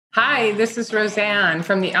Hi, this is Roseanne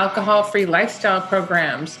from the Alcohol-Free Lifestyle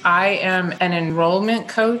Programs. I am an enrollment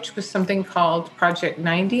coach with something called Project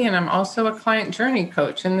 90, and I'm also a client journey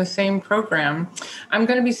coach in the same program. I'm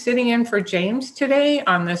going to be sitting in for James today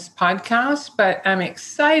on this podcast, but I'm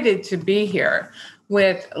excited to be here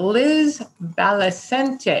with Liz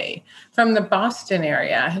Valicenti from the Boston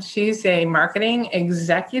area. She's a marketing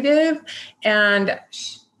executive, and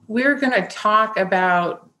we're going to talk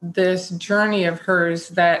about this journey of hers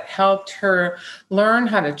that helped her learn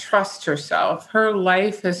how to trust herself. Her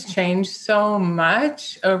life has changed so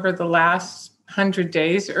much over the last 100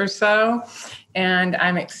 days or so, and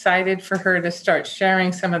I'm excited for her to start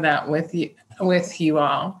sharing some of that with you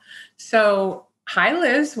all. So, hi,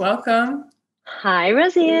 Liz. Welcome. Hi,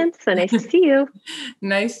 Roseanne. So nice to see you.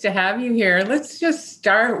 Nice to have you here. Let's just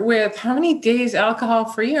start with, how many days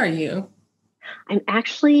alcohol-free are you? I'm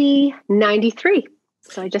actually 93.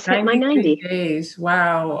 So I just hit my 90 days.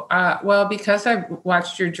 Wow. Well, because I've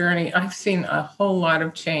watched your journey, I've seen a whole lot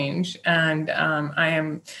of change, and I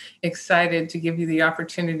am excited to give you the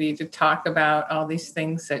opportunity to talk about all these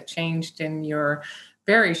things that changed in your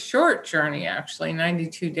very short journey, actually,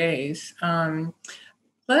 92 days.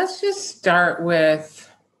 Let's just start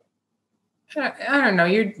with, I don't know,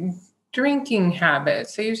 your drinking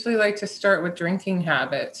habits. I usually like to start with drinking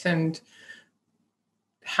habits and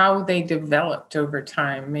how they developed over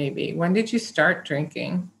time, maybe. When did you start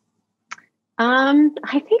drinking? I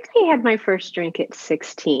think I had my first drink at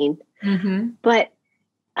 16. Mm-hmm. But,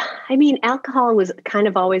 I mean, alcohol was kind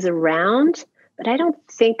of always around, but I don't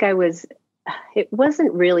think it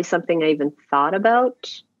wasn't really something I even thought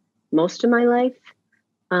about most of my life.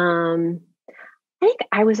 I think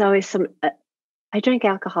I was always I drank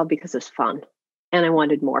alcohol because it was fun, and I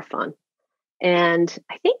wanted more fun. And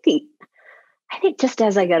I think just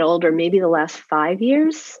as I got older, maybe the last 5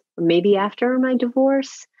 years, maybe after my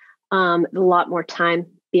divorce, a lot more time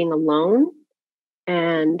being alone.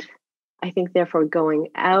 And I think therefore going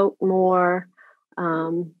out more.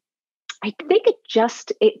 I think it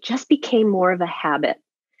just became more of a habit.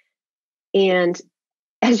 And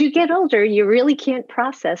as you get older, you really can't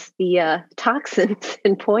process the toxins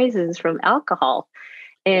and poisons from alcohol.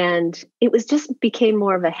 And it just became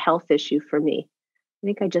more of a health issue for me. I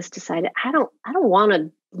think I just decided I don't want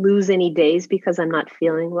to lose any days because I'm not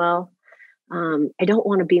feeling well. I don't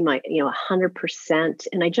want to be my 100%.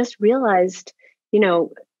 And I just realized,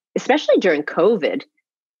 especially during COVID,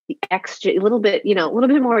 the extra a little bit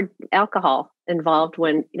more alcohol involved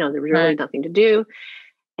when there was really nothing to do,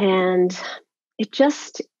 and it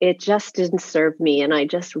just didn't serve me, and I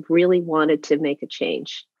just really wanted to make a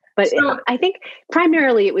change. But I think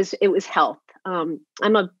primarily it was health. I'm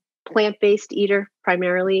a plant-based eater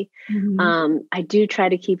primarily. Mm-hmm. I do try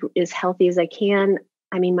to keep as healthy as I can.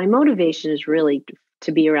 I mean, my motivation is really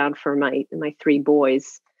to be around for my 3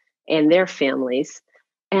 boys and their families.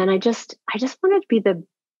 And I just wanted to be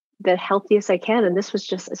the healthiest I can. And this was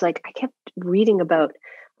it's like, I kept reading about,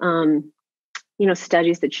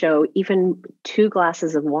 studies that show even 2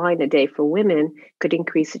 glasses of wine a day for women could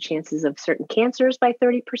increase the chances of certain cancers by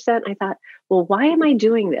 30%. I thought, well, why am I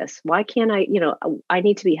doing this? Why can't I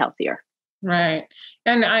need to be healthier. Right.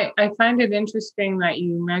 And I find it interesting that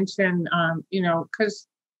you mentioned, because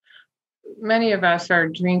many of us, our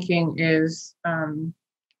drinking is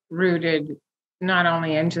rooted not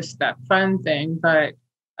only in just that fun thing, but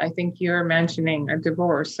I think you're mentioning a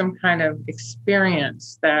divorce, some kind of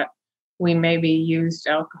experience that we maybe used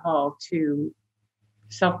alcohol to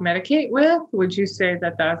self-medicate with. Would you say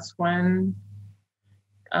that that's when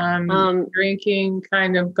drinking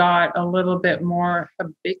kind of got a little bit more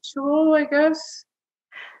habitual, I guess?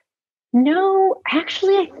 No,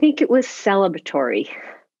 actually, I think it was celebratory.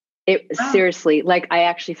 Seriously, like I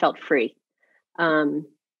actually felt free for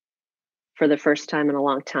the first time in a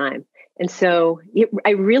long time. And so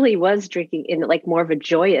I really was drinking in like more of a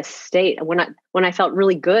joyous state. When I felt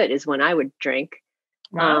really good is when I would drink.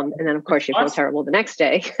 Wow. And then of course you feel terrible the next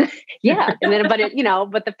day. Yeah. And then,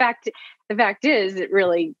 but the fact is it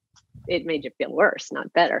made you feel worse,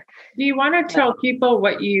 not better. Do you want to tell people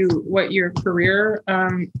what your career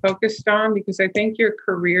focused on? Because I think your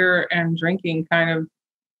career and drinking kind of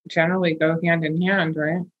generally go hand in hand,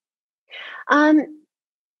 right?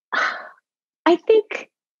 I think,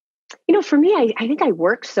 for me, I think I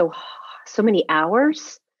worked so many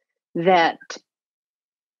hours that,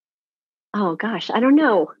 oh gosh, I don't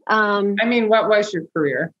know. What was your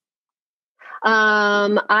career?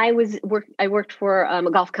 I worked for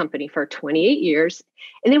a golf company for 28 years,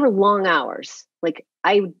 and they were long hours. Like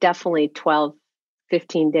I definitely 12,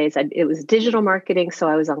 15 days. It was digital marketing. So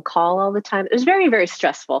I was on call all the time. It was very, very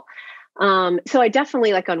stressful. So I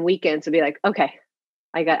definitely, like, on weekends would be like, okay,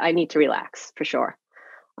 I need to relax for sure.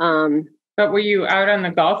 But were you out on the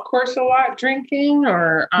golf course a lot drinking,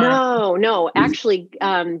 or? No, actually,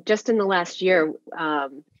 just in the last year,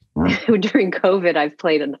 during COVID, I've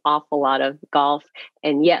played an awful lot of golf,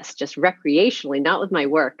 and yes, just recreationally, not with my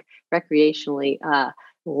work, recreationally, a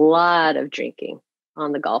lot of drinking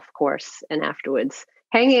on the golf course and afterwards,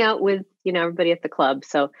 hanging out with, everybody at the club.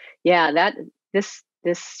 So yeah, this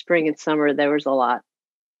spring and summer, there was a lot.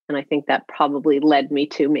 And I think that probably led me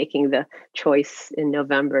to making the choice in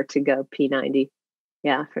November to go P90.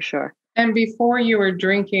 Yeah, for sure. And before you were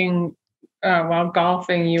drinking, while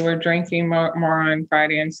golfing, you were drinking more on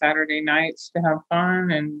Friday and Saturday nights to have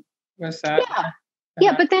fun. And was that?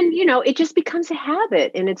 Yeah. But then, it just becomes a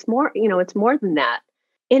habit, and it's more, it's more than that.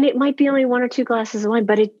 And it might be only 1 or 2 glasses of wine,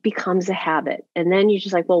 but it becomes a habit. And then you're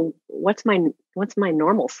just like, well, what's my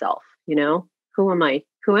normal self? Who am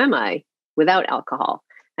I without alcohol?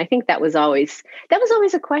 I think that was always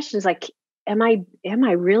a question, is like, am I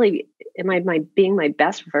being my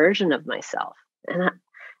best version of myself? And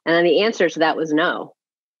then the answer to that was no,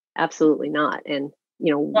 absolutely not. And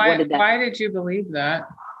why did you believe that?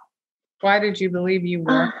 Why did you believe you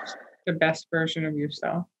weren't the best version of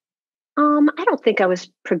yourself? I don't think I was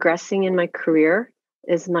progressing in my career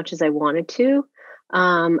as much as I wanted to.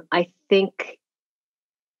 I think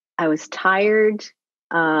I was tired.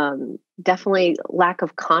 Definitely lack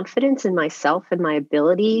of confidence in myself and my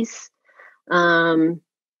abilities. I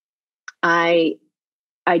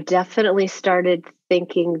definitely started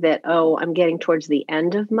thinking that, I'm getting towards the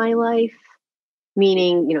end of my life,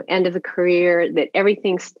 meaning, end of the career, that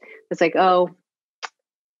everything's, it's like,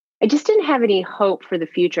 I just didn't have any hope for the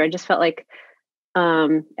future. I just felt like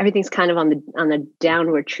everything's kind of on the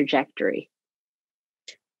downward trajectory.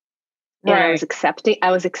 And right.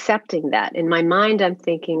 I was accepting that. In my mind, I'm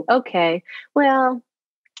thinking, okay, well,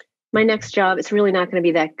 my next job, it's really not going to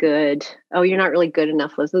be that good. Oh, you're not really good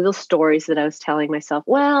enough. Those little stories that I was telling myself,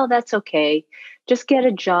 well, that's okay. Just get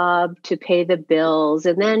a job to pay the bills,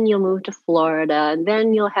 and then you'll move to Florida, and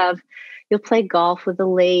then you'll play golf with the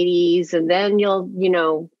ladies, and then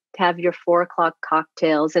you'll, have your 4:00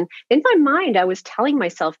 cocktails. And in my mind, I was telling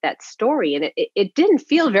myself that story, and it didn't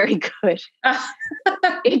feel very good.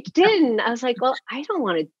 It didn't. I was like, well, I don't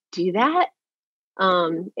want to do that.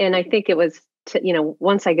 And I think it was,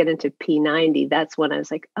 once I get into P90, that's when I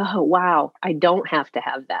was like, oh, wow, I don't have to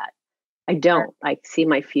have that. I don't. I see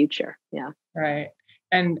my future. Yeah. Right.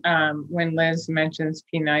 And when Liz mentions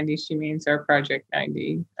P90, she means our Project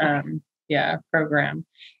 90 program.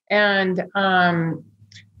 And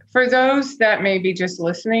for those that may be just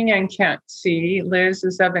listening and can't see, Liz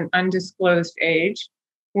is of an undisclosed age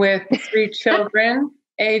with 3 children,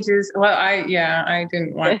 ages. Well, I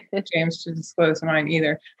didn't want James to disclose mine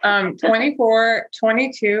either. 24,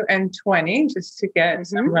 22, and 20, just to get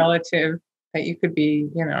some relative that you could be,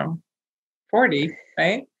 40,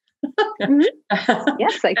 right?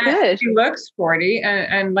 Yes, I could. She looks 40.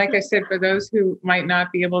 And like I said, for those who might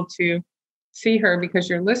not be able to see her because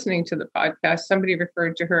you're listening to the podcast, somebody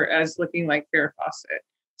referred to her as looking like Farrah Fawcett.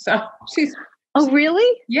 So she's. Oh,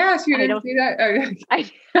 really? Yes, you didn't see that?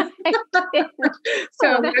 I didn't.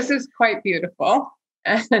 So this is quite beautiful.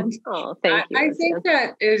 And thank you. I think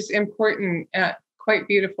that is important, quite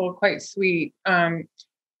beautiful, quite sweet.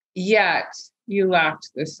 Yet you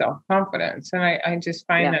lacked the self-confidence. And I just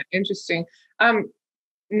find that interesting.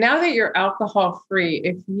 Now that you're alcohol free,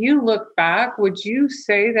 if you look back, would you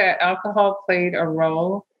say that alcohol played a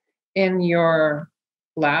role in your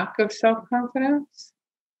lack of self-confidence?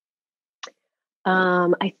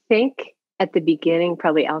 I think at the beginning,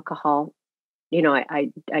 probably alcohol,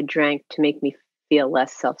 I drank to make me feel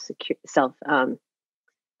less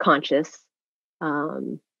conscious.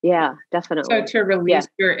 Yeah, definitely. So to release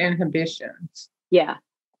your inhibitions. Yeah,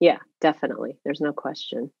 definitely. There's no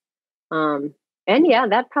question. And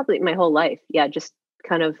that probably my whole life. Yeah, just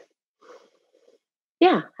kind of,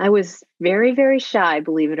 I was very, very shy,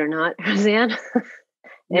 believe it or not, Roseanne.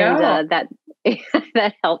 And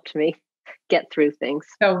that helped me get through things.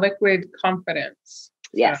 So liquid confidence.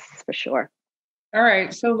 Yes, for sure. All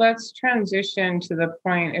right. So let's transition to the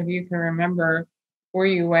point, if you can remember, where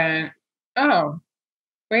you went, oh,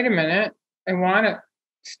 wait a minute. I want to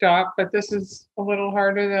stop, but this is a little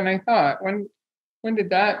harder than I thought. When did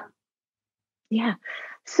that? Yeah.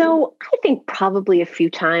 So I think probably a few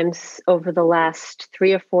times over the last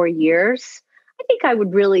 3 or 4 years. I think I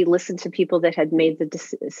would really listen to people that had made the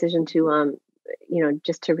decision to,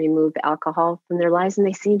 just to remove alcohol from their lives. And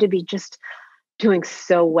they seem to be just doing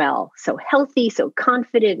so well, so healthy, so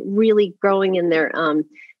confident, really growing in their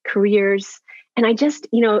careers. And I just,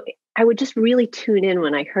 I would just really tune in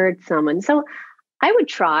when I heard someone. So I would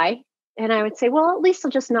try, and I would say, well, at least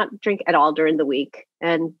I'll just not drink at all during the week,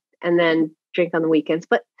 and then drink on the weekends.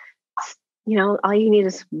 But all you need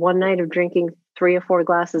is one night of drinking 3 or 4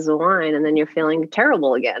 glasses of wine, and then you're feeling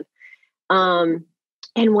terrible again. And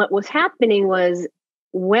what was happening was,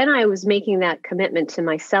 when I was making that commitment to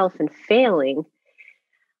myself and failing,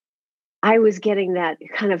 I was getting that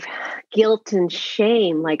kind of guilt and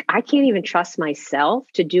shame. Like, I can't even trust myself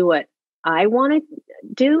to do what I want to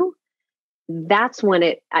do. That's when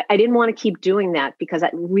I didn't want to keep doing that, because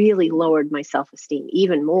that really lowered my self-esteem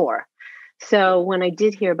even more. So when I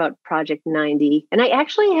did hear about Project 90, and I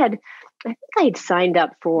think I had signed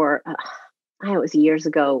up for, it was years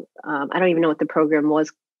ago. I don't even know what the program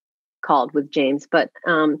was called with James, but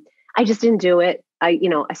I just didn't do it. I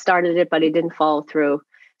started it, but I didn't follow through.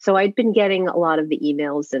 So I'd been getting a lot of the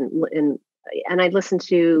emails, and I listened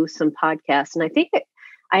to some podcasts, and I think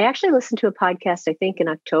I actually listened to a podcast, I think in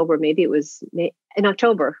October, maybe it was in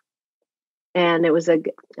October. And it was a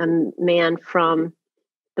man from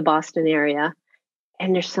the Boston area.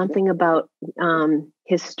 And there's something about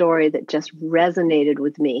his story that just resonated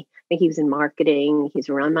with me. I think he was in marketing. He's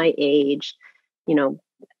around my age,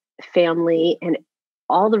 family, and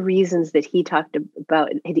all the reasons that he talked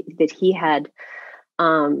about, that he had,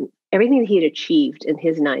 everything that he had achieved in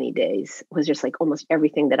his 90 days was just like almost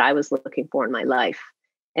everything that I was looking for in my life.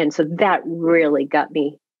 And so that really got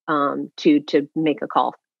me to make a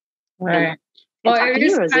call. Right. Well, it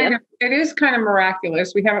is kind of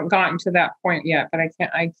miraculous. We haven't gotten to that point yet, but I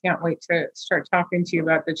can't wait to start talking to you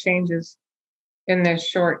about the changes in this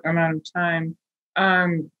short amount of time.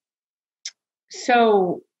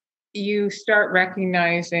 So you start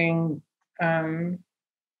recognizing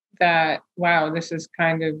that, wow, this is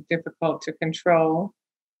kind of difficult to control.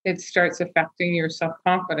 It starts affecting your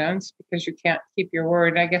self-confidence because you can't keep your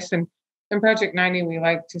word. I guess in Project 90, we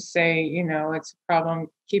like to say, it's a problem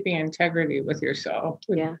keeping integrity with yourself.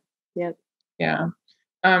 Yeah. Yep. Yeah.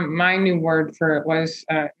 My new word for it was,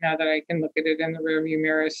 now that I can look at it in the rearview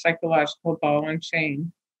mirror, is psychological ball and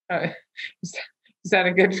chain. Is that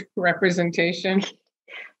a good representation?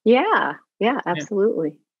 Yeah. Yeah,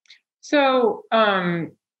 absolutely. So,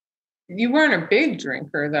 you weren't a big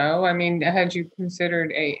drinker, though. I mean, had you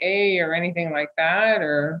considered AA or anything like that?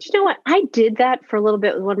 Or you know what? I did that for a little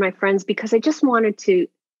bit with one of my friends, because I just wanted to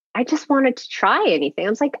try anything. I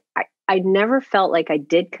was like, I never felt like I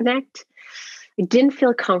did connect. I didn't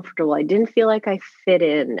feel comfortable. I didn't feel like I fit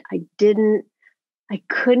in. I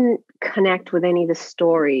couldn't connect with any of the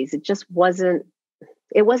stories. It just wasn't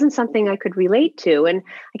something I could relate to. And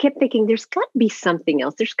I kept thinking, there's got to be something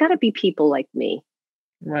else. There's got to be people like me.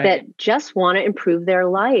 Right. That just want to improve their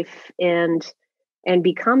life and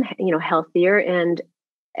become, healthier and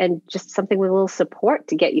just something with a little support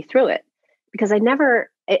to get you through it. Because it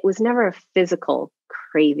was never a physical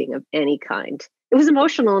craving of any kind. It was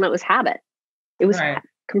emotional, and it was habit. It was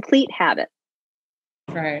complete habit.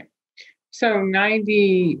 Right. So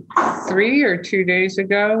 93 or 2 days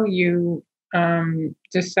ago, you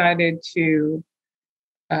decided to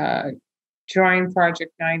join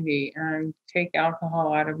Project 90 and take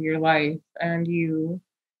alcohol out of your life, and you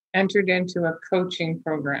entered into a coaching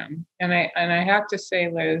program. And I have to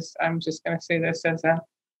say, Liz, I'm just going to say this as a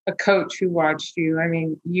coach who watched you. I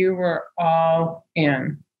mean, you were all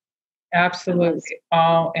in, absolutely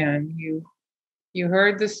all in. You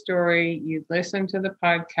heard the story, you listened to the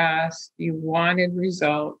podcast, you wanted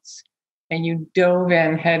results, and you dove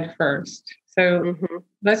in head first. So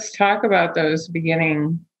let's talk about those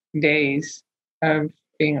beginning days of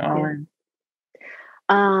being all in.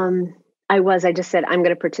 I just said, I'm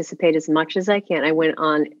going to participate as much as I can. I went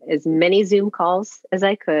on as many Zoom calls as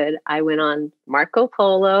I could. I went on Marco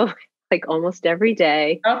Polo like almost every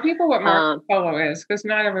day. Tell people what Marco Polo is, because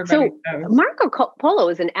not everybody knows. Marco Polo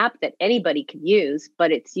is an app that anybody can use,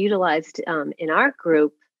 but it's utilized in our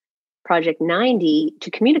group, Project 90,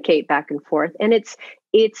 to communicate back and forth. And it's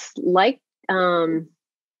like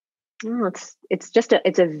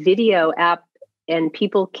it's a video app, and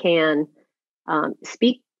people can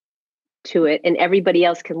speak to it, and everybody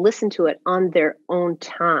else can listen to it on their own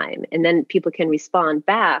time, and then people can respond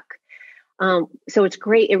back. So it's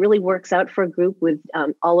great. It really works out for a group with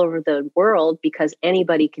all over the world, because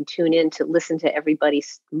anybody can tune in to listen to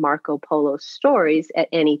everybody's Marco Polo stories at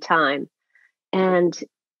any time. And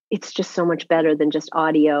it's just so much better than just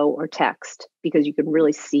audio or text, because you can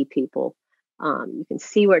really see people. You can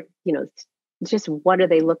see where, just what do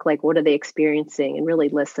they look like? What are they experiencing? And really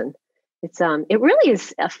listen. It really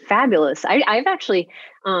is fabulous. I've actually,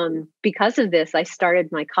 because of this, I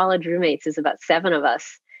started my college roommates. There's about 7 of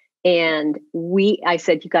us. And I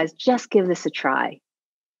said, you guys just give this a try.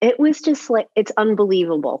 It was just like, it's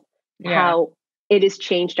unbelievable how it has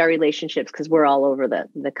changed our relationships, because we're all over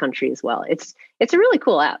the country as well. It's a really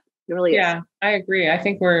cool app. It really is. Yeah, I agree. I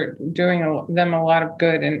think we're doing them a lot of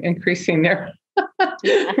good and increasing their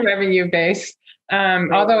revenue base.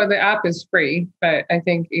 Right. Although the app is free, but I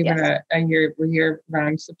think even a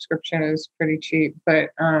year-round subscription is pretty cheap. But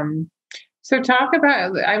so talk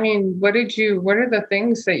about, I mean, what are the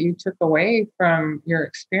things that you took away from your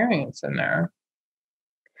experience in there?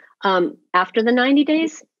 After the 90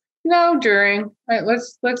 days? No, during. Right,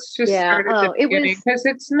 let's just start at the beginning, because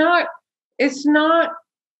it's not,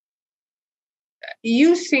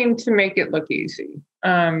 you seem to make it look easy.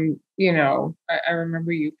 I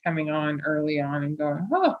remember you coming on early on and going,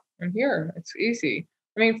 oh, I'm here. It's easy.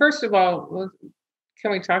 I mean, first of all,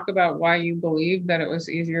 can we talk about why you believe that it was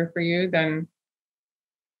easier for you than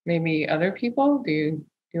maybe other people? Do you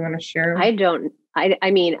want to share?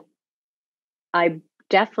 I mean, I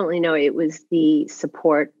definitely know it was the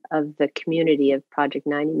support of the community of Project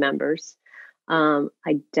 90 members.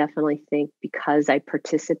 I definitely think because I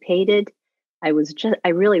participated, I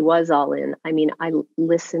really was all in. I mean, I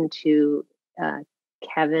listened to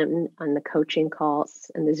Kevin on the coaching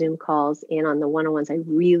calls and the Zoom calls and on the one-on-ones.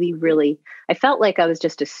 I felt like I was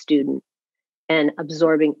just a student and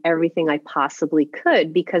absorbing everything I possibly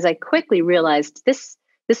could, because I quickly realized this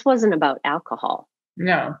wasn't about alcohol.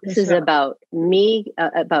 No, this is about me,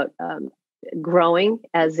 about growing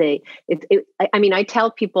as I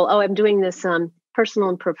tell people, oh, I'm doing this personal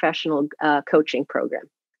and professional coaching program.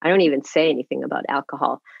 I don't even say anything about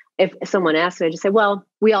alcohol. If someone asks me, I just say, well,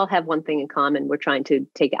 we all have one thing in common. We're trying to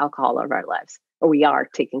take alcohol out of our lives, or we are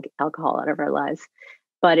taking alcohol out of our lives.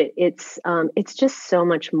 But it's just so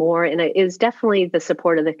much more. And it was definitely the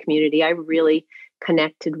support of the community. I really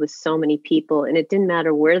connected with so many people, and it didn't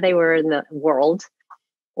matter where they were in the world,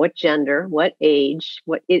 what gender, what age,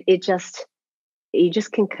 you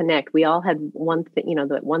just can connect. We all had one thing,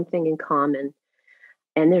 that one thing in common.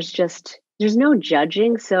 And there's no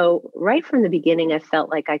judging. So right from the beginning, I felt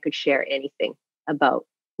like I could share anything about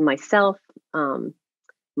myself,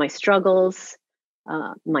 my struggles,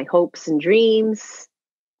 my hopes and dreams.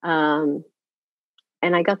 And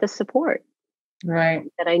I got the support that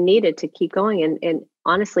I needed to keep going. And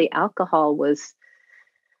honestly, alcohol was,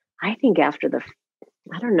 I think after the,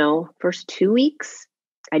 first 2 weeks,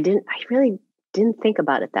 I really didn't think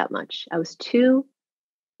about it that much. I was too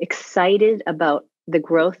excited about the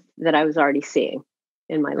growth that I was already seeing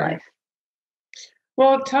in my life.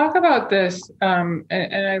 Well, talk about this. And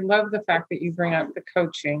I love the fact that you bring up the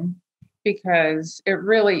coaching, because it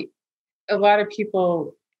really, a lot of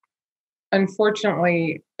people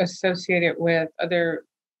unfortunately associate it with other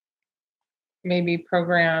maybe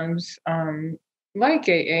programs like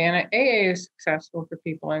AA, and AA is successful for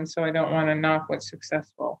people. And so I don't want to knock what's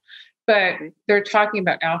successful, but they're talking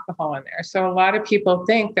about alcohol in there. So a lot of people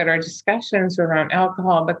think that our discussions are around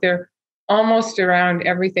alcohol, but they're almost around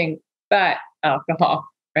everything but alcohol,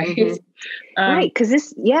 right? Mm-hmm. Right. Because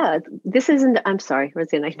this isn't, I'm sorry,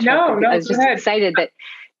 Rosanna. No, I was just excited that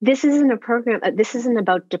this isn't a program. This isn't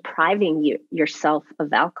about depriving yourself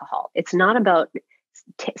of alcohol. It's not about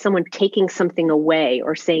someone taking something away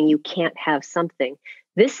or saying you can't have something.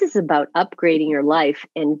 This is about upgrading your life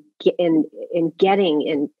and getting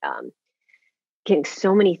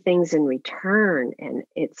so many things in return. And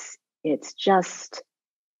it's just,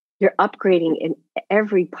 you're upgrading in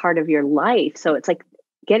every part of your life. So it's like,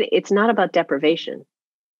 it's not about deprivation.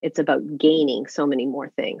 It's about gaining so many more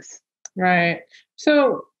things. Right.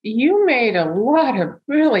 So you made a lot of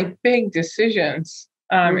really big decisions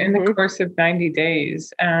in the course of 90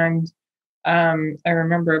 days. And I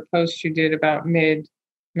remember a post you did about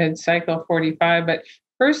mid-cycle 45. But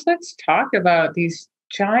first, let's talk about these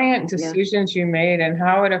giant decisions you made and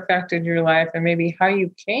how it affected your life, and maybe how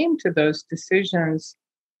you came to those decisions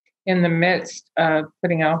in the midst of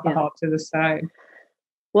putting alcohol to the side.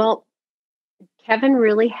 Well, Kevin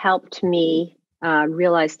really helped me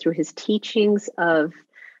realize through his teachings of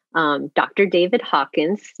Dr. David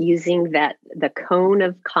Hawkins, using the cone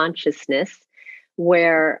of consciousness,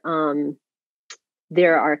 where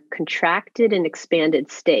there are contracted and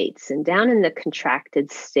expanded states. And down in the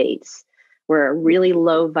contracted states, where a really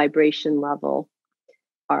low vibration level,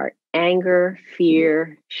 are anger,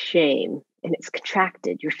 fear, shame. And it's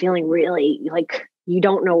contracted. You're feeling really like you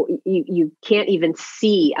don't know, you can't even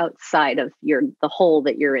see outside of the hole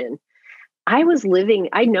that you're in. I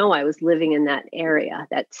know I was living in that area,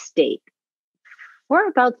 that state, for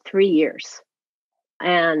about 3 years.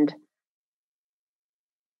 And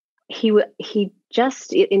he just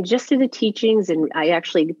through the teachings, and I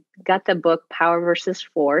actually got the book Power versus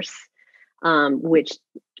Force, which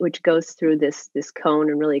goes through this cone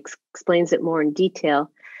and really explains it more in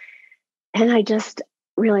detail. And I just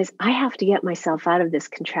realized I have to get myself out of this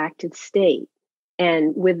contracted state.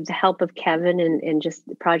 And with the help of Kevin and just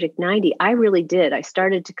Project 90, I really did. I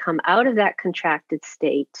started to come out of that contracted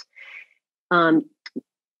state,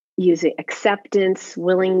 using acceptance,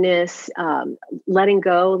 willingness, letting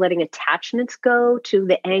go, letting attachments go to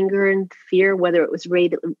the anger and fear, whether it was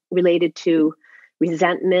related to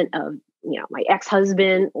resentment of my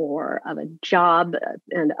ex-husband or of a job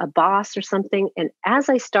and a boss or something. And as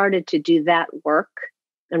I started to do that work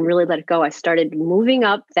and really let it go, I started moving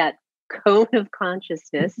up that cone of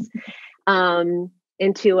consciousness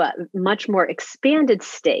into a much more expanded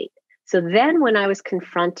state. So then when I was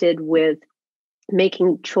confronted with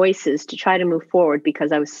making choices to try to move forward,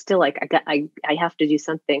 because I was still like, I have to do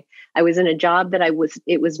something. I was in a job that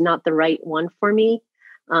it was not the right one for me.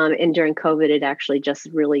 And during COVID, it actually just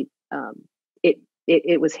really,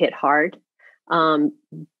 it was hit hard.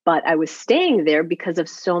 But I was staying there because of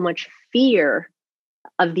so much fear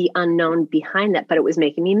of the unknown behind that, but it was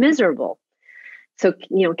making me miserable. So,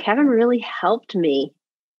 Kevin really helped me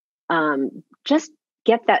just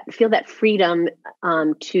feel that freedom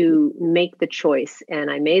to make the choice.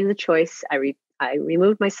 And I made the choice. I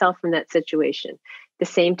removed myself from that situation. At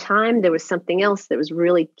the same time, there was something else that was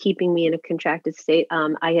really keeping me in a contracted state.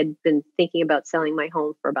 I had been thinking about selling my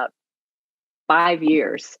home for about 5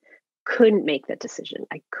 years. Couldn't make that decision.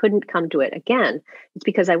 I couldn't come to it again. It's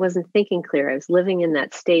because I wasn't thinking clear. I was living in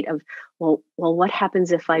that state of, well, what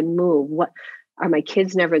happens if I move? What are my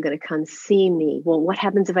kids never going to come see me? Well, what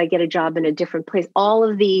happens if I get a job in a different place? All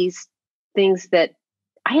of these things that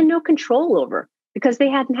I had no control over because they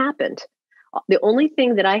hadn't happened. The only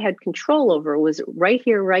thing that I had control over was right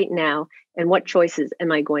here, right now, and what choices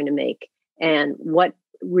am I going to make? And what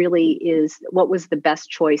was the best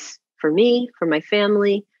choice for me, for my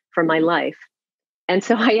family, for my life. And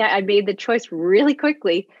so I made the choice really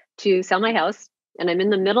quickly to sell my house, and I'm in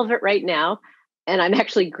the middle of it right now. And I'm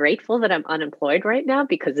actually grateful that I'm unemployed right now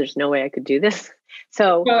because there's no way I could do this.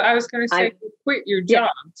 So, well, I was going to say, you quit your job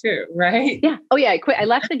too, right? Yeah. Oh yeah. I quit. I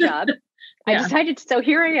left the job. I decided. So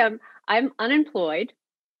here I am. I'm unemployed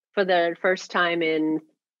for the first time in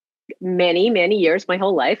many, many years, my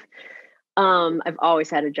whole life. I've always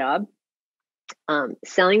had a job.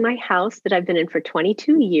 Selling my house that I've been in for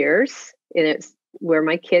 22 years, and it's where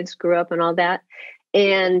my kids grew up and all that.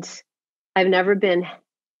 And I've never been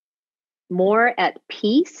more at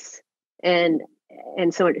peace and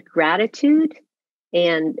so much gratitude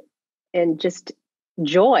and just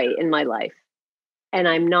joy in my life. And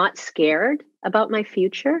I'm not scared about my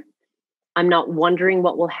future. I'm not wondering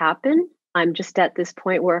what will happen. I'm just at this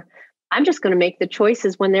point where I'm just going to make the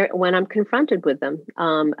choices when I'm confronted with them.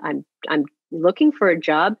 I'm looking for a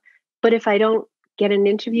job, but if I don't get an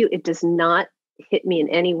interview, it does not hit me in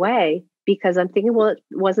any way because I'm thinking, well, it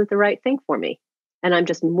wasn't the right thing for me. And I'm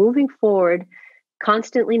just moving forward,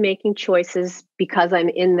 constantly making choices because I'm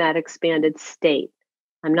in that expanded state.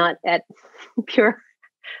 I'm not at pure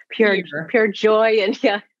joy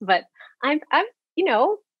but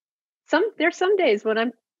there's some days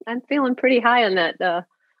when I'm feeling pretty high on that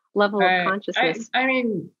level of consciousness. I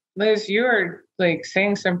mean, Liz, you are like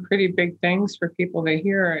saying some pretty big things for people to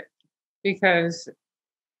hear it because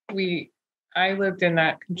I lived in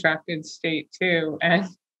that contracted state too. And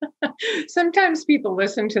sometimes people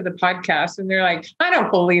listen to the podcast and they're like, I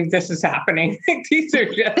don't believe this is happening. These are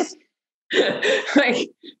just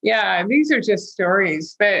these are just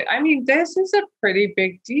stories. But I mean, this is a pretty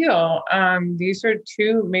big deal. These are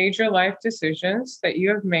two major life decisions that you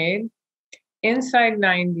have made inside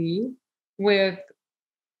 90 with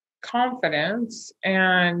confidence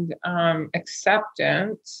and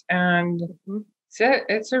acceptance. And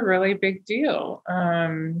it's a really big deal.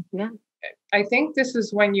 I think this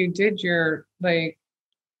is when you did your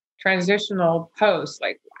transitional post,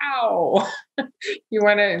 wow. You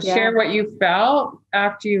want to share what you felt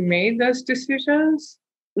after you made those decisions?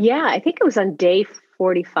 Yeah, I think it was on day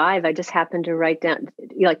 45. I just happened to write down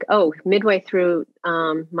midway through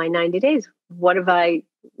my 90 days, what have I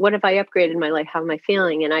upgraded in my life? How am I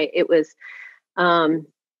feeling? And I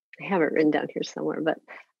have it written down here somewhere, but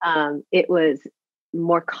it was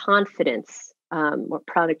more confidence, more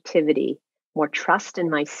productivity, more trust in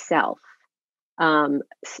myself,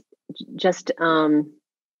 just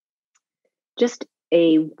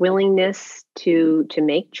a willingness to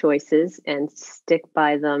make choices and stick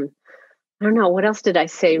by them. I don't know, what else did I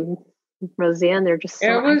say, Roseanne? They're just it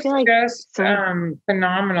was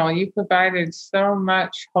phenomenal. You provided so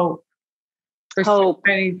much hope for so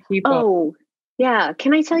many people. Oh, Yeah.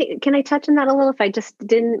 Can I tell you, can I touch on that a little if I just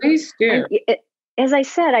didn't? Please do. As I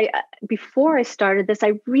said, before I started this,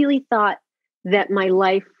 I really thought that my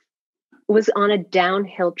life was on a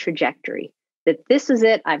downhill trajectory, that this was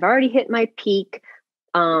it. I've already hit my peak.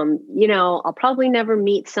 I'll probably never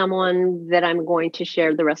meet someone that I'm going to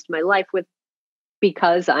share the rest of my life with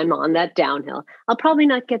because I'm on that downhill. I'll probably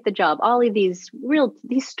not get the job. All of these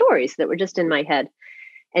stories that were just in my head.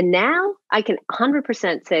 And now I can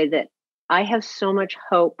 100% say that I have so much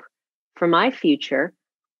hope for my future.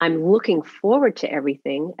 I'm looking forward to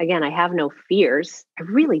everything. Again, I have no fears. I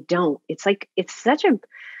really don't. It's like, it's such a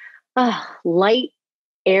light,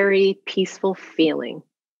 airy, peaceful feeling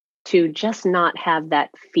to just not have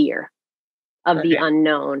that fear of the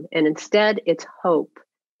unknown. And instead it's hope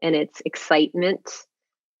and it's excitement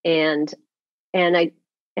and I'm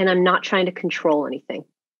not trying to control anything.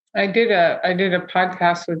 I did a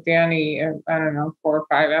podcast with Danny, I don't know, 4 or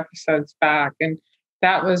 5 episodes back. And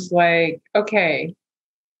that was like, okay,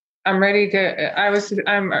 I'm ready to,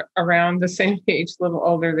 I'm around the same age, a little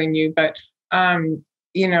older than you, but,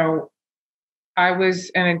 I was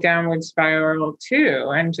in a downward spiral too,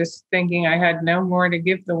 and just thinking I had no more to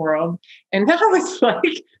give the world. And now it's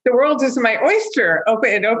like the world is my oyster.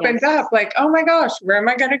 It opened up like, oh my gosh, where am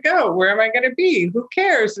I going to go? Where am I going to be? Who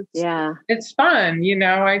cares? It's fun.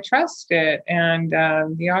 I trust it and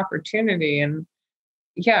the opportunity and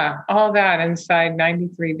all that inside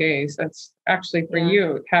 93 days. That's actually for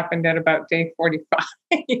you. It happened at about day 45.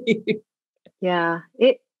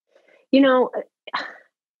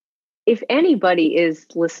 If anybody is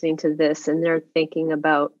listening to this and they're thinking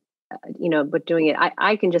about, but doing it,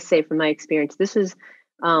 I can just say from my experience, this is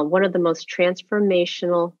one of the most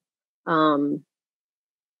transformational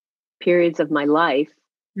periods of my life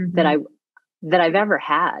that I've ever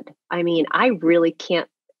had. I mean, I really can't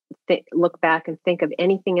look back and think of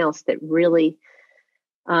anything else that really,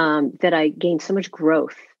 that I gained so much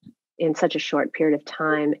growth in such a short period of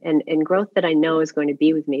time and growth that I know is going to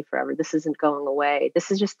be with me forever. This isn't going away. This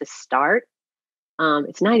is just the start.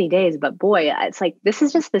 It's 90 days, but boy, it's like, this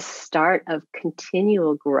is just the start of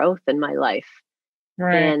continual growth in my life.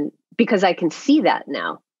 Right. And because I can see that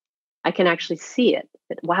now, I can actually see it.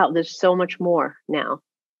 Wow, there's so much more now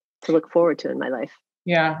to look forward to in my life.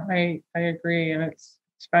 Yeah, I agree. And it's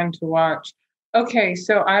fun to watch. Okay.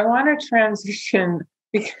 So I want to transition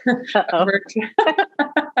because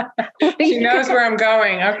she knows where I'm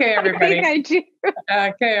going. Okay, everybody. I think I do.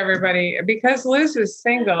 Okay, everybody. Because Liz is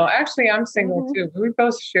single. Actually, I'm single too. We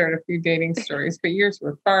both shared a few dating stories, but yours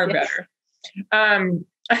were far better. And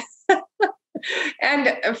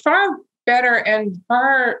far better and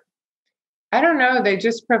far, I don't know, they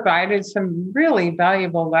just provided some really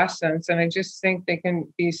valuable lessons. And I just think they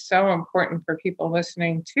can be so important for people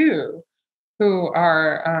listening too, who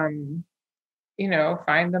are,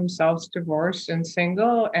 find themselves divorced and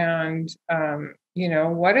single. And,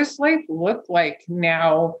 what does life look like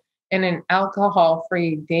now in an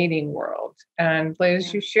alcohol-free dating world? And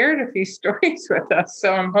Liz, you shared a few stories with us.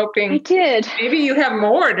 So I'm hoping I did. Maybe you have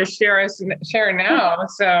more to share now.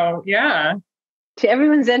 So, yeah. To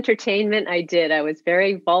everyone's entertainment, I did. I was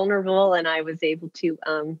very vulnerable and I was able to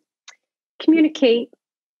communicate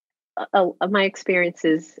my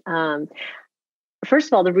experiences. First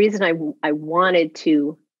of all, the reason I wanted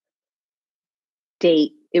to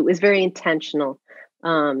date, it was very intentional.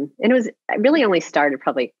 And I really only started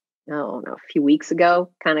probably, a few weeks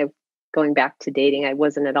ago, kind of going back to dating. I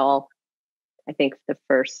wasn't at all, I think, the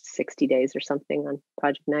first 60 days or something on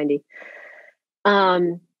Project 90.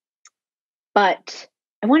 But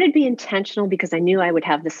I wanted to be intentional because I knew I would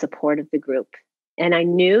have the support of the group. And I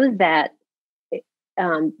knew that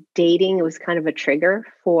dating was kind of a trigger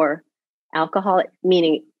for alcohol,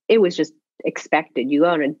 meaning it was just expected. You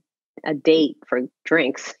go on a date for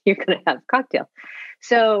drinks, you're going to have a cocktail.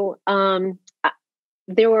 So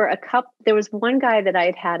there was one guy that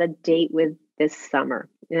I had a date with this summer,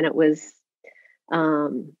 and it was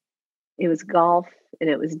golf and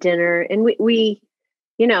it was dinner, and we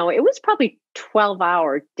it was probably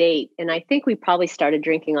 12-hour date. And I think we probably started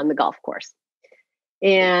drinking on the golf course.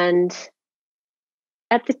 And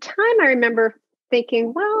at the time I remember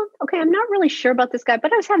thinking, well, okay, I'm not really sure about this guy,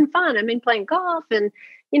 but I was having fun. I mean, playing golf and,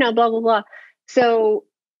 blah, blah, blah. So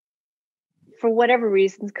for whatever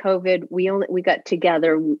reasons, COVID, we got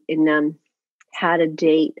together and had a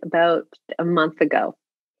date about a month ago.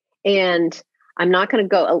 And I'm not going to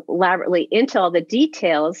go elaborately into all the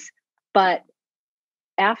details, but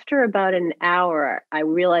after about an hour, I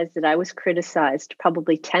realized that I was criticized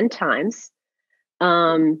probably 10 times.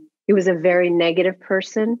 He was a very negative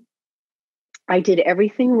person. I did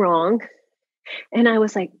everything wrong. And I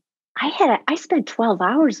was like, I spent 12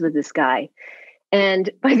 hours with this guy. And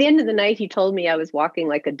by the end of the night, he told me I was walking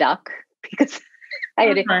like a duck because I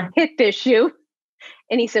had a hip issue.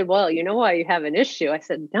 And he said, well, you know why you have an issue? I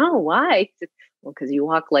said, no, why? He said, well, because you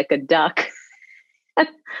walk like a duck.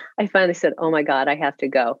 I finally said, oh my God, I have to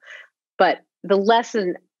go. But the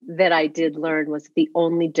lesson that I did learn was the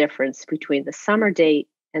only difference between the summer date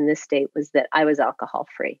and this date was that I was alcohol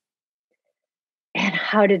free. And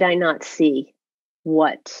how did I not see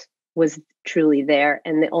what was truly there?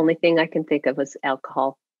 And the only thing I can think of was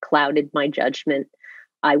alcohol clouded my judgment.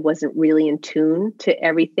 I wasn't really in tune to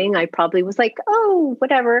everything. I probably was like, oh,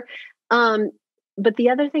 whatever. But the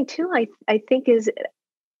other thing too, I think is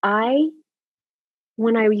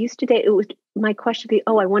when I used to date, it was my question be,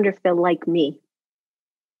 oh, I wonder if they'll like me.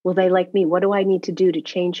 Will they like me? What do I need to do to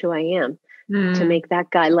change who I am to make that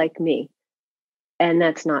guy like me? And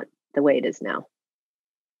that's not the way it is now.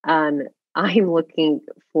 I'm looking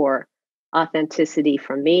for authenticity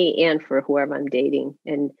from me and for whoever I'm dating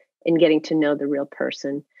and getting to know the real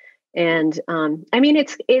person. And I mean,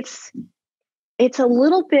 it's a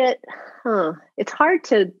little bit, it's hard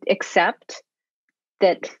to accept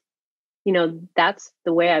that, you know, that's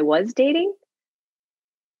the way I was dating,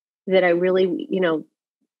 that I really, you know,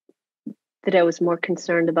 that I was more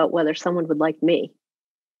concerned about whether someone would like me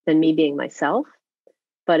than me being myself.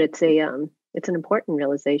 But it's an important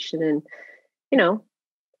realization. And, you know,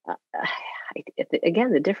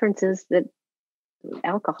 again, the difference is that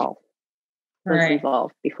alcohol was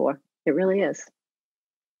involved before. It really is.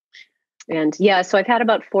 And yeah, so I've had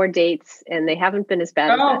about 4 dates and they haven't been as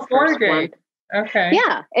bad as that 4 first dates. one. Okay.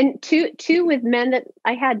 Yeah. And two with men that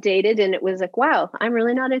I had dated, and it was like, wow, I'm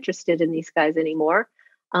really not interested in these guys anymore.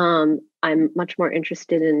 I'm much more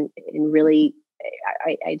interested in really,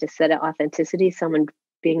 I just said it, authenticity, someone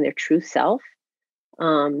being their true self,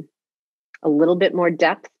 a little bit more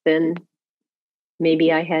depth than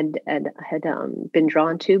maybe I had been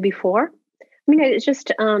drawn to before. I mean, it's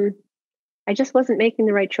just, I just wasn't making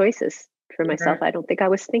the right choices for myself. Right. I don't think I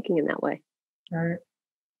was thinking in that way. Right.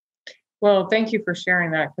 Well, thank you for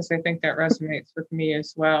sharing that, because I think that resonates with me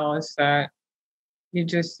as well, is that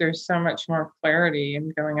there's so much more clarity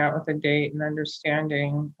in going out with a date and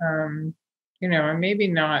understanding, you know, and maybe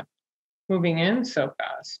not moving in so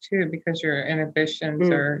fast too, because your inhibitions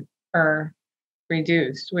are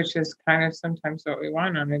reduced, which is kind of sometimes what we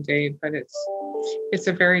want on a date, but it's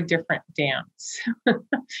a very different dance,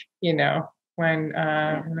 you know, when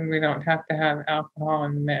we don't have to have alcohol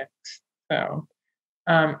in the mix. So,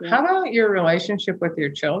 how about your relationship with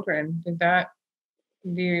your children?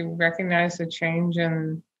 Do you recognize a change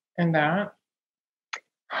in that?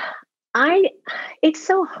 It's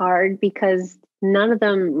so hard because none of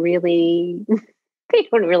them really, they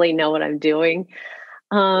don't really know what I'm doing.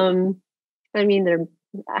 I mean,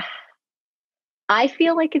 I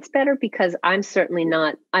feel like it's better because I'm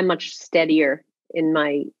much steadier in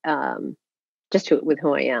my, with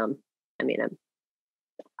who I am. I mean,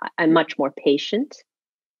 I'm much more patient.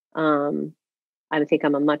 I think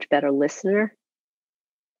I'm a much better listener.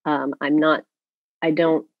 I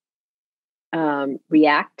don't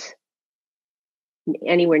react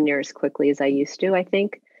anywhere near as quickly as I used to, I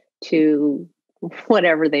think, to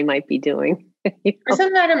whatever they might be doing. You know?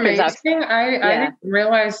 Isn't that amazing? I didn't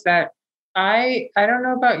realize that. I don't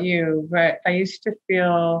know about you, but I used to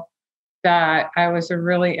feel that I was a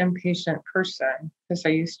really impatient person because I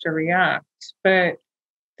used to react. But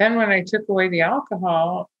then when I took away the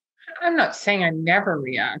alcohol, I'm not saying I never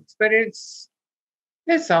react, but it's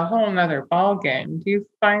a whole nother ballgame. Do you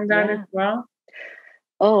find that as well?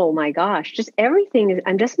 Oh my gosh, just everything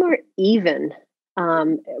I'm just more even,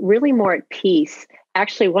 really more at peace.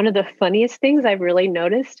 Actually, one of the funniest things I've really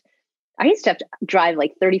noticed, I used to have to drive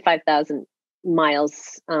like 35,000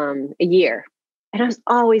 miles a year. And I was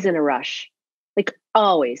always in a rush, like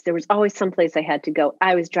always. There was always someplace I had to go.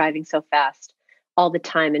 I was driving so fast all the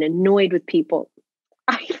time and annoyed with people.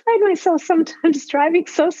 I find myself sometimes driving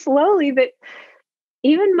so slowly that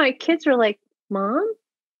even my kids were like, Mom,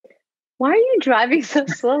 why are you driving so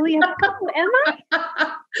slowly? I'm like, oh, am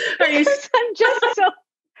I? Because I'm just so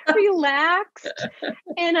relaxed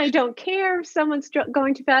and I don't care if someone's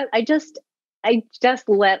going too fast. I just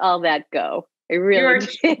let all that go. I really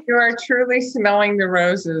you are truly smelling the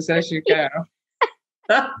roses as you go.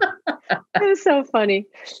 It was so funny.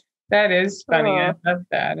 That is funny. I love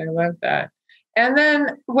that. And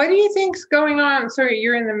then what do you think's going on? So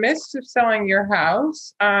you're in the midst of selling your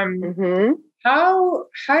house.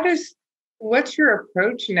 What's your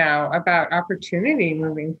approach now about opportunity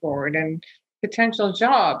moving forward and potential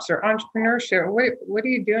jobs or entrepreneurship? What are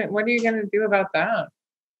you doing? What are you going to do about that?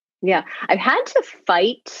 Yeah. I've had to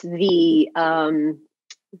fight the,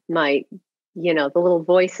 my, the little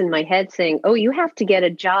voice in my head saying, oh, you have to get a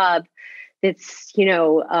job that's,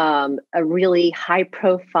 a really high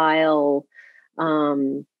profile,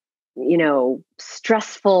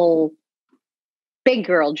 stressful big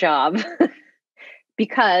girl job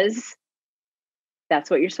because that's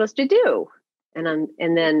what you're supposed to do. And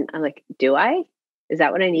then I'm like, do I? Is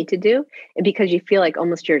that what I need to do? And because you feel like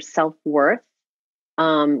almost your self-worth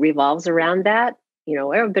revolves around that,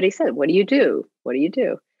 everybody said, what do you do? What do you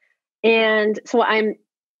do? And so I'm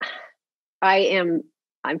fighting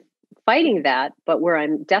that, but where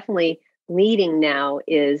I'm definitely leading now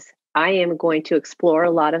is I am going to explore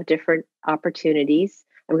a lot of different opportunities.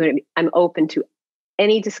 I'm open to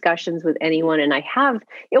any discussions with anyone. And I have,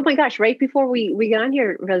 oh my gosh, right before we got on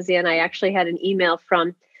here, Roseanne, I actually had an email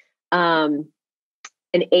from an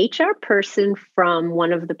HR person from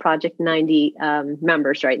one of the Project 90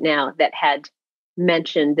 members right now that had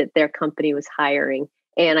mentioned that their company was hiring.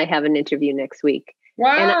 And I have an interview next week.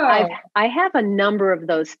 Wow. And I have a number of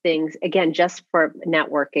those things, again, just for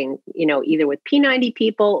networking, either with P90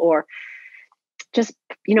 people or just,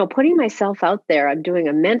 putting myself out there. I'm doing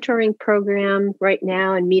a mentoring program right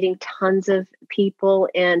now and meeting tons of people.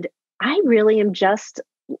 And I really am just,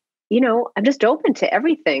 I'm just open to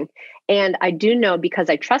everything. And I do know, because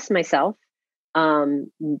I trust myself,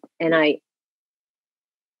 and I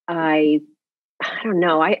don't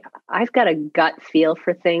know. I've got a gut feel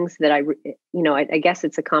for things that I guess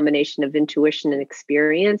it's a combination of intuition and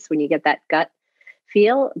experience when you get that gut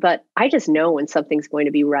feel, but I just know when something's going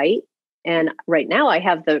to be right. And right now I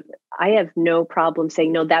have no problem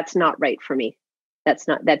saying, no, that's not right for me.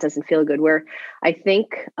 That doesn't feel good. Where I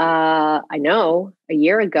think, I know a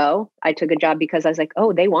year ago, I took a job because I was like,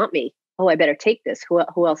 oh, they want me. Oh, I better take this.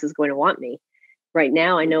 Who else is going to want me? Right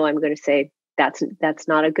now, I know I'm going to say, that's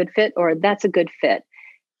not a good fit, or that's a good fit.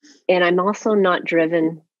 And I'm also not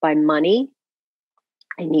driven by money.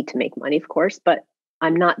 I need to make money, of course, but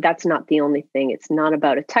that's not the only thing. It's not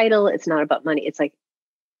about a title. It's not about money. It's like,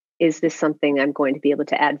 is this something I'm going to be able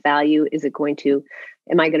to add value?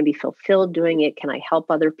 Am I going to be fulfilled doing it? Can I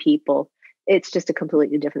help other people? It's just a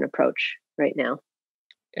completely different approach right now.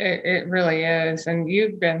 It really is. And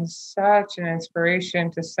you've been such an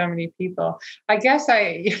inspiration to so many people. I guess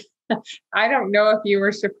I don't know if you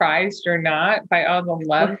were surprised or not by all the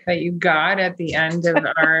love that you got at the end of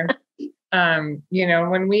our,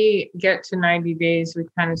 when we get to 90 days, we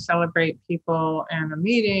kind of celebrate people in a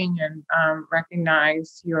meeting and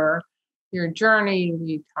recognize your journey.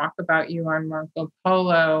 We talk about you on Marco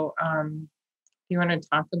Polo. You want to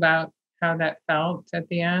talk about how that felt at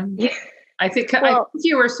the end? Yeah. I think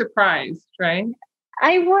you were surprised, right?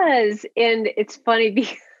 I was. And it's funny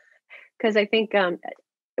because I think, it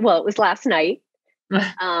was last night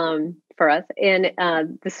for us. And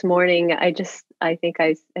this morning, I think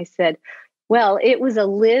I said, well, it was a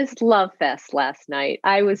Liz love fest last night.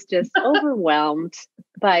 I was just overwhelmed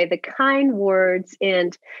by the kind words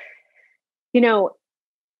and,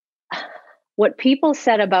 what people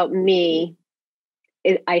said about me.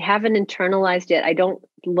 I haven't internalized it. I don't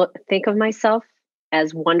think of myself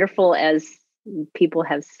as wonderful as people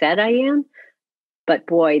have said I am, but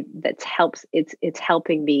boy, that helps. It's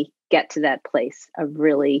helping me get to that place of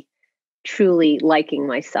really, truly liking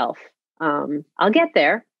myself. I'll get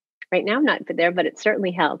there. Right now, I'm not there, but it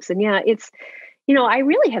certainly helps. And yeah, it's, I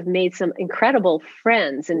really have made some incredible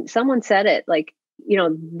friends. And someone said it like,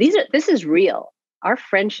 this is real. Our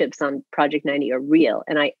friendships on Project 90 are real.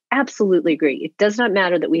 And I absolutely agree. It does not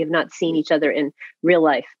matter that we have not seen each other in real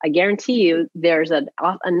life. I guarantee you there's a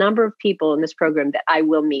number of people in this program that I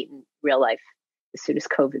will meet in real life as soon as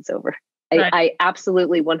COVID's over. Right. I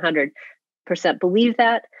absolutely 100% believe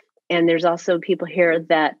that. And there's also people here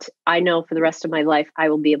that I know for the rest of my life, I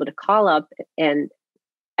will be able to call up and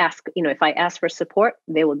ask, if I ask for support,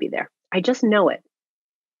 they will be there. I just know it.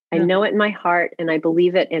 I know it in my heart and I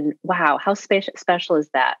believe it. And wow, how special is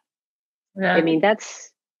that? Yeah. I mean,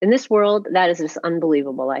 that's in this world, that is just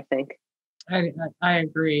unbelievable, I think. I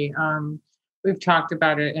agree. We've talked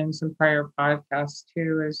about it in some prior podcasts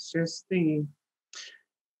too. It's just the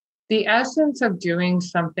essence of doing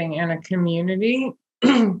something in a community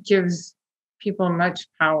gives people much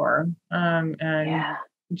power.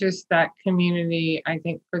 Just that community, I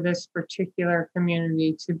think for this particular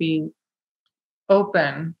community to be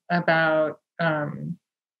open about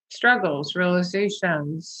struggles,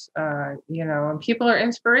 realizations, and people are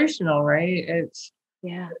inspirational, right?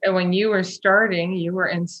 And when you were starting, you were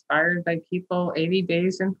inspired by people 80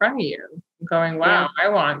 days in front of you, going, wow, I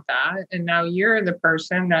want that. And now you're the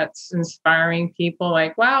person that's inspiring people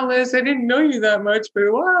like, wow, Liz, I didn't know you that much,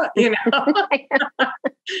 but what?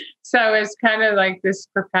 So it's kind of like this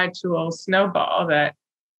perpetual snowball that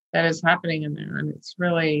is happening in there. And it's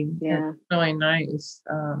really, it's really nice.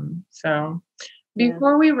 So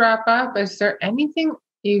before we wrap up, is there anything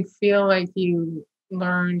you feel like you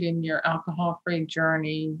learned in your alcohol-free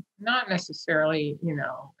journey, not necessarily,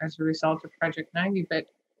 as a result of Project 90, but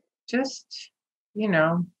just,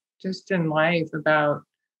 just in life about,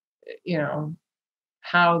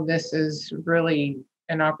 how this is really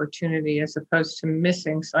an opportunity as opposed to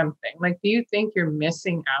missing something? Like, do you think you're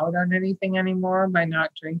missing out on anything anymore by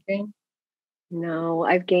not drinking? No,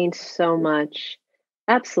 I've gained so much.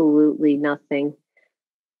 Absolutely nothing.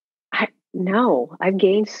 I've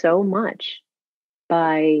gained so much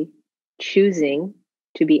by choosing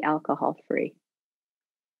to be alcohol free.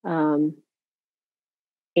 And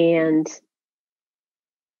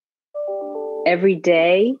every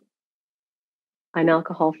day I'm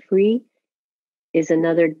alcohol free is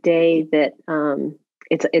another day that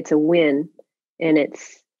it's a win, and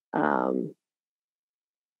it's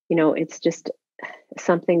it's just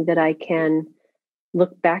something that I can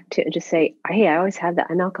look back to and just say, hey, I always had that.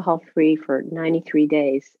 I'm alcohol free for 93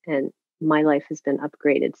 days and my life has been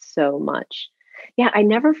upgraded so much. Yeah, I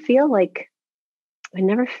never feel like do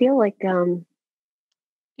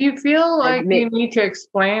you feel like you need to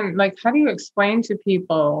explain, like, how do you explain to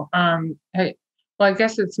people, hey, well, I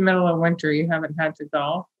guess it's middle of winter, you haven't had to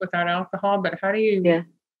golf without alcohol, but how do you?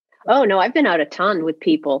 Oh no, I've been out a ton with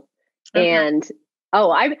people. And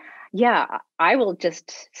I will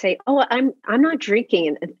just say, oh, I'm not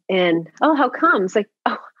drinking, and oh, how come? It's like,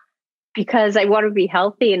 oh, because I want to be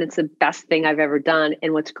healthy, and it's the best thing I've ever done.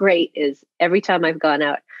 And what's great is every time I've gone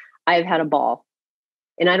out, I've had a ball,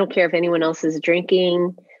 and I don't care if anyone else is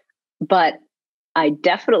drinking, but I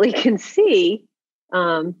definitely can see,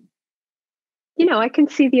 I can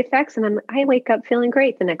see the effects, and I wake up feeling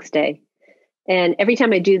great the next day. And every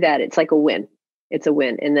time I do that, it's like a win. It's a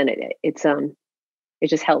win, and then it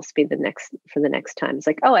just helps me for the next time. It's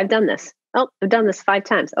like, oh, I've done this. Oh, I've done this 5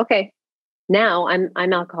 times. Okay, now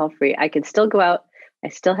I'm alcohol free. I can still go out. I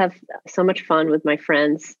still have so much fun with my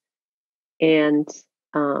friends, and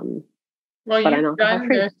well,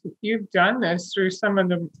 you've done this through some of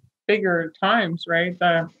the bigger times, right?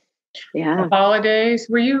 The holidays.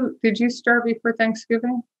 Did you start before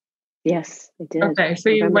Thanksgiving? Yes, I did. Okay, so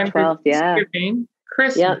you went through Thanksgiving,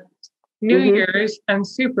 Christmas, New Year's, and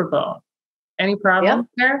Super Bowl. Any problems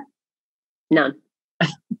there? None.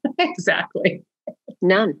 Exactly.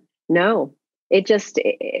 None. No.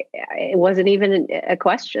 It wasn't even a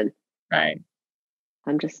question. Right.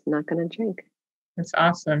 I'm just not going to drink. That's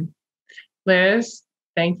awesome. Liz,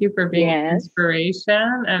 thank you for being an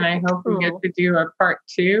inspiration. And I hope we get to do a part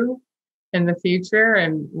 2 in the future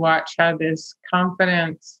and watch how this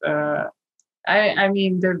confidence, I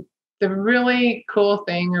mean, the really cool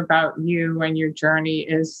thing about you and your journey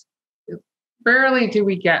is rarely do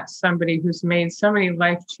we get somebody who's made so many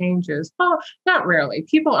life changes. Well, not rarely.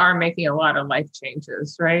 People are making a lot of life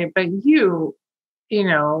changes, right? But you,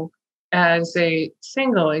 as a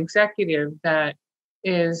single executive that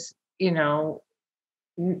is,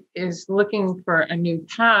 is looking for a new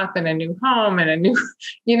path and a new home and a new,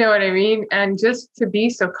 you know what I mean? And just to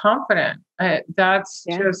be so confident, that's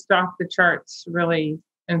just off the charts, really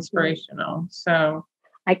inspirational. So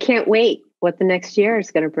I can't wait what the next year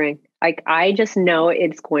is going to bring. Like, I just know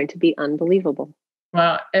it's going to be unbelievable.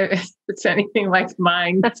 Well, if it's anything like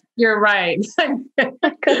mine, you're right.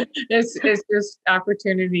 It's just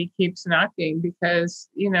opportunity keeps knocking because,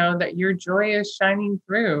 that your joy is shining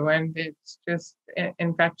through and it's just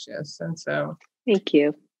infectious. And so thank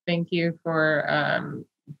you for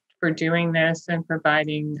doing this and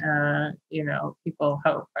providing, people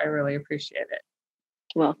hope. I really appreciate it.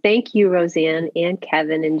 Well, thank you, Roseanne and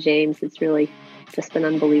Kevin and James. It's really just been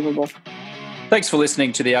unbelievable. Thanks for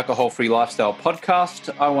listening to the Alcohol Free Lifestyle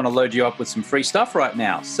Podcast. I want to load you up with some free stuff right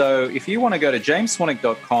now. So if you want to go to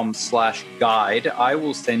jamesswanwick.com/guide, I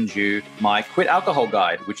will send you my Quit Alcohol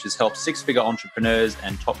Guide, which has helped 6-figure entrepreneurs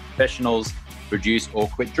and top professionals reduce or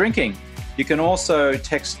quit drinking. You can also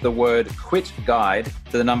text the word QUIT GUIDE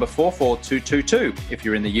to the number 44222 if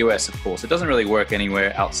you're in the US, of course. It doesn't really work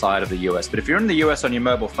anywhere outside of the US. But if you're in the US on your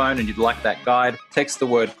mobile phone and you'd like that guide, text the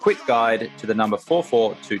word QUIT GUIDE to the number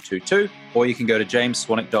 44222, or you can go to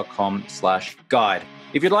jamesswanwick.com/guide.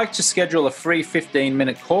 If you'd like to schedule a free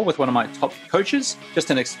 15-minute call with one of my top coaches,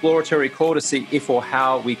 just an exploratory call to see if or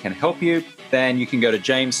how we can help you, then you can go to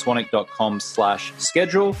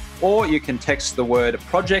jamesswanwick.com/schedule, or you can text the word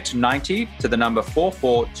Project 90 to the number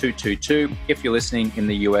 44222 if you're listening in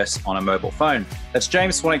the US on a mobile phone. That's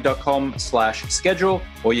jamesswanwick.com/schedule,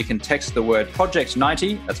 or you can text the word Project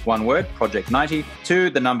 90, that's one word, Project 90, to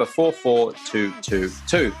the number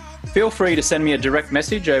 44222. Feel free to send me a direct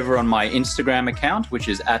message over on my Instagram account, which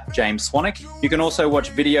is @JamesSwanwick. You can also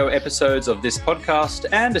watch video episodes of this podcast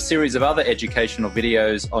and a series of other educational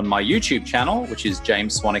videos on my YouTube channel, which is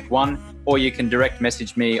James Swanwick 1, or you can direct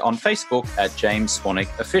message me on Facebook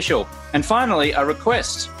 @JamesSwanwickOfficial. And finally, a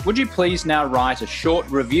request. Would you please now write a short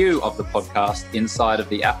review of the podcast inside of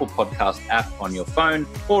the Apple Podcast app on your phone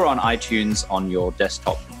or on iTunes on your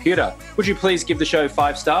desktop computer? Would you please give the show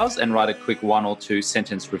 5 stars and write a quick 1 or 2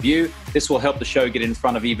 sentence review? This will help the show get in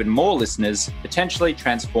front of even more listeners, potentially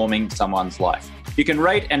transforming someone's life. You can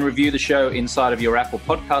rate and review the show inside of your Apple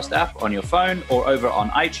Podcast app on your phone or over on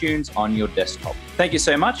iTunes on your desktop. Thank you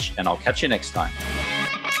so much, and I'll catch you next time.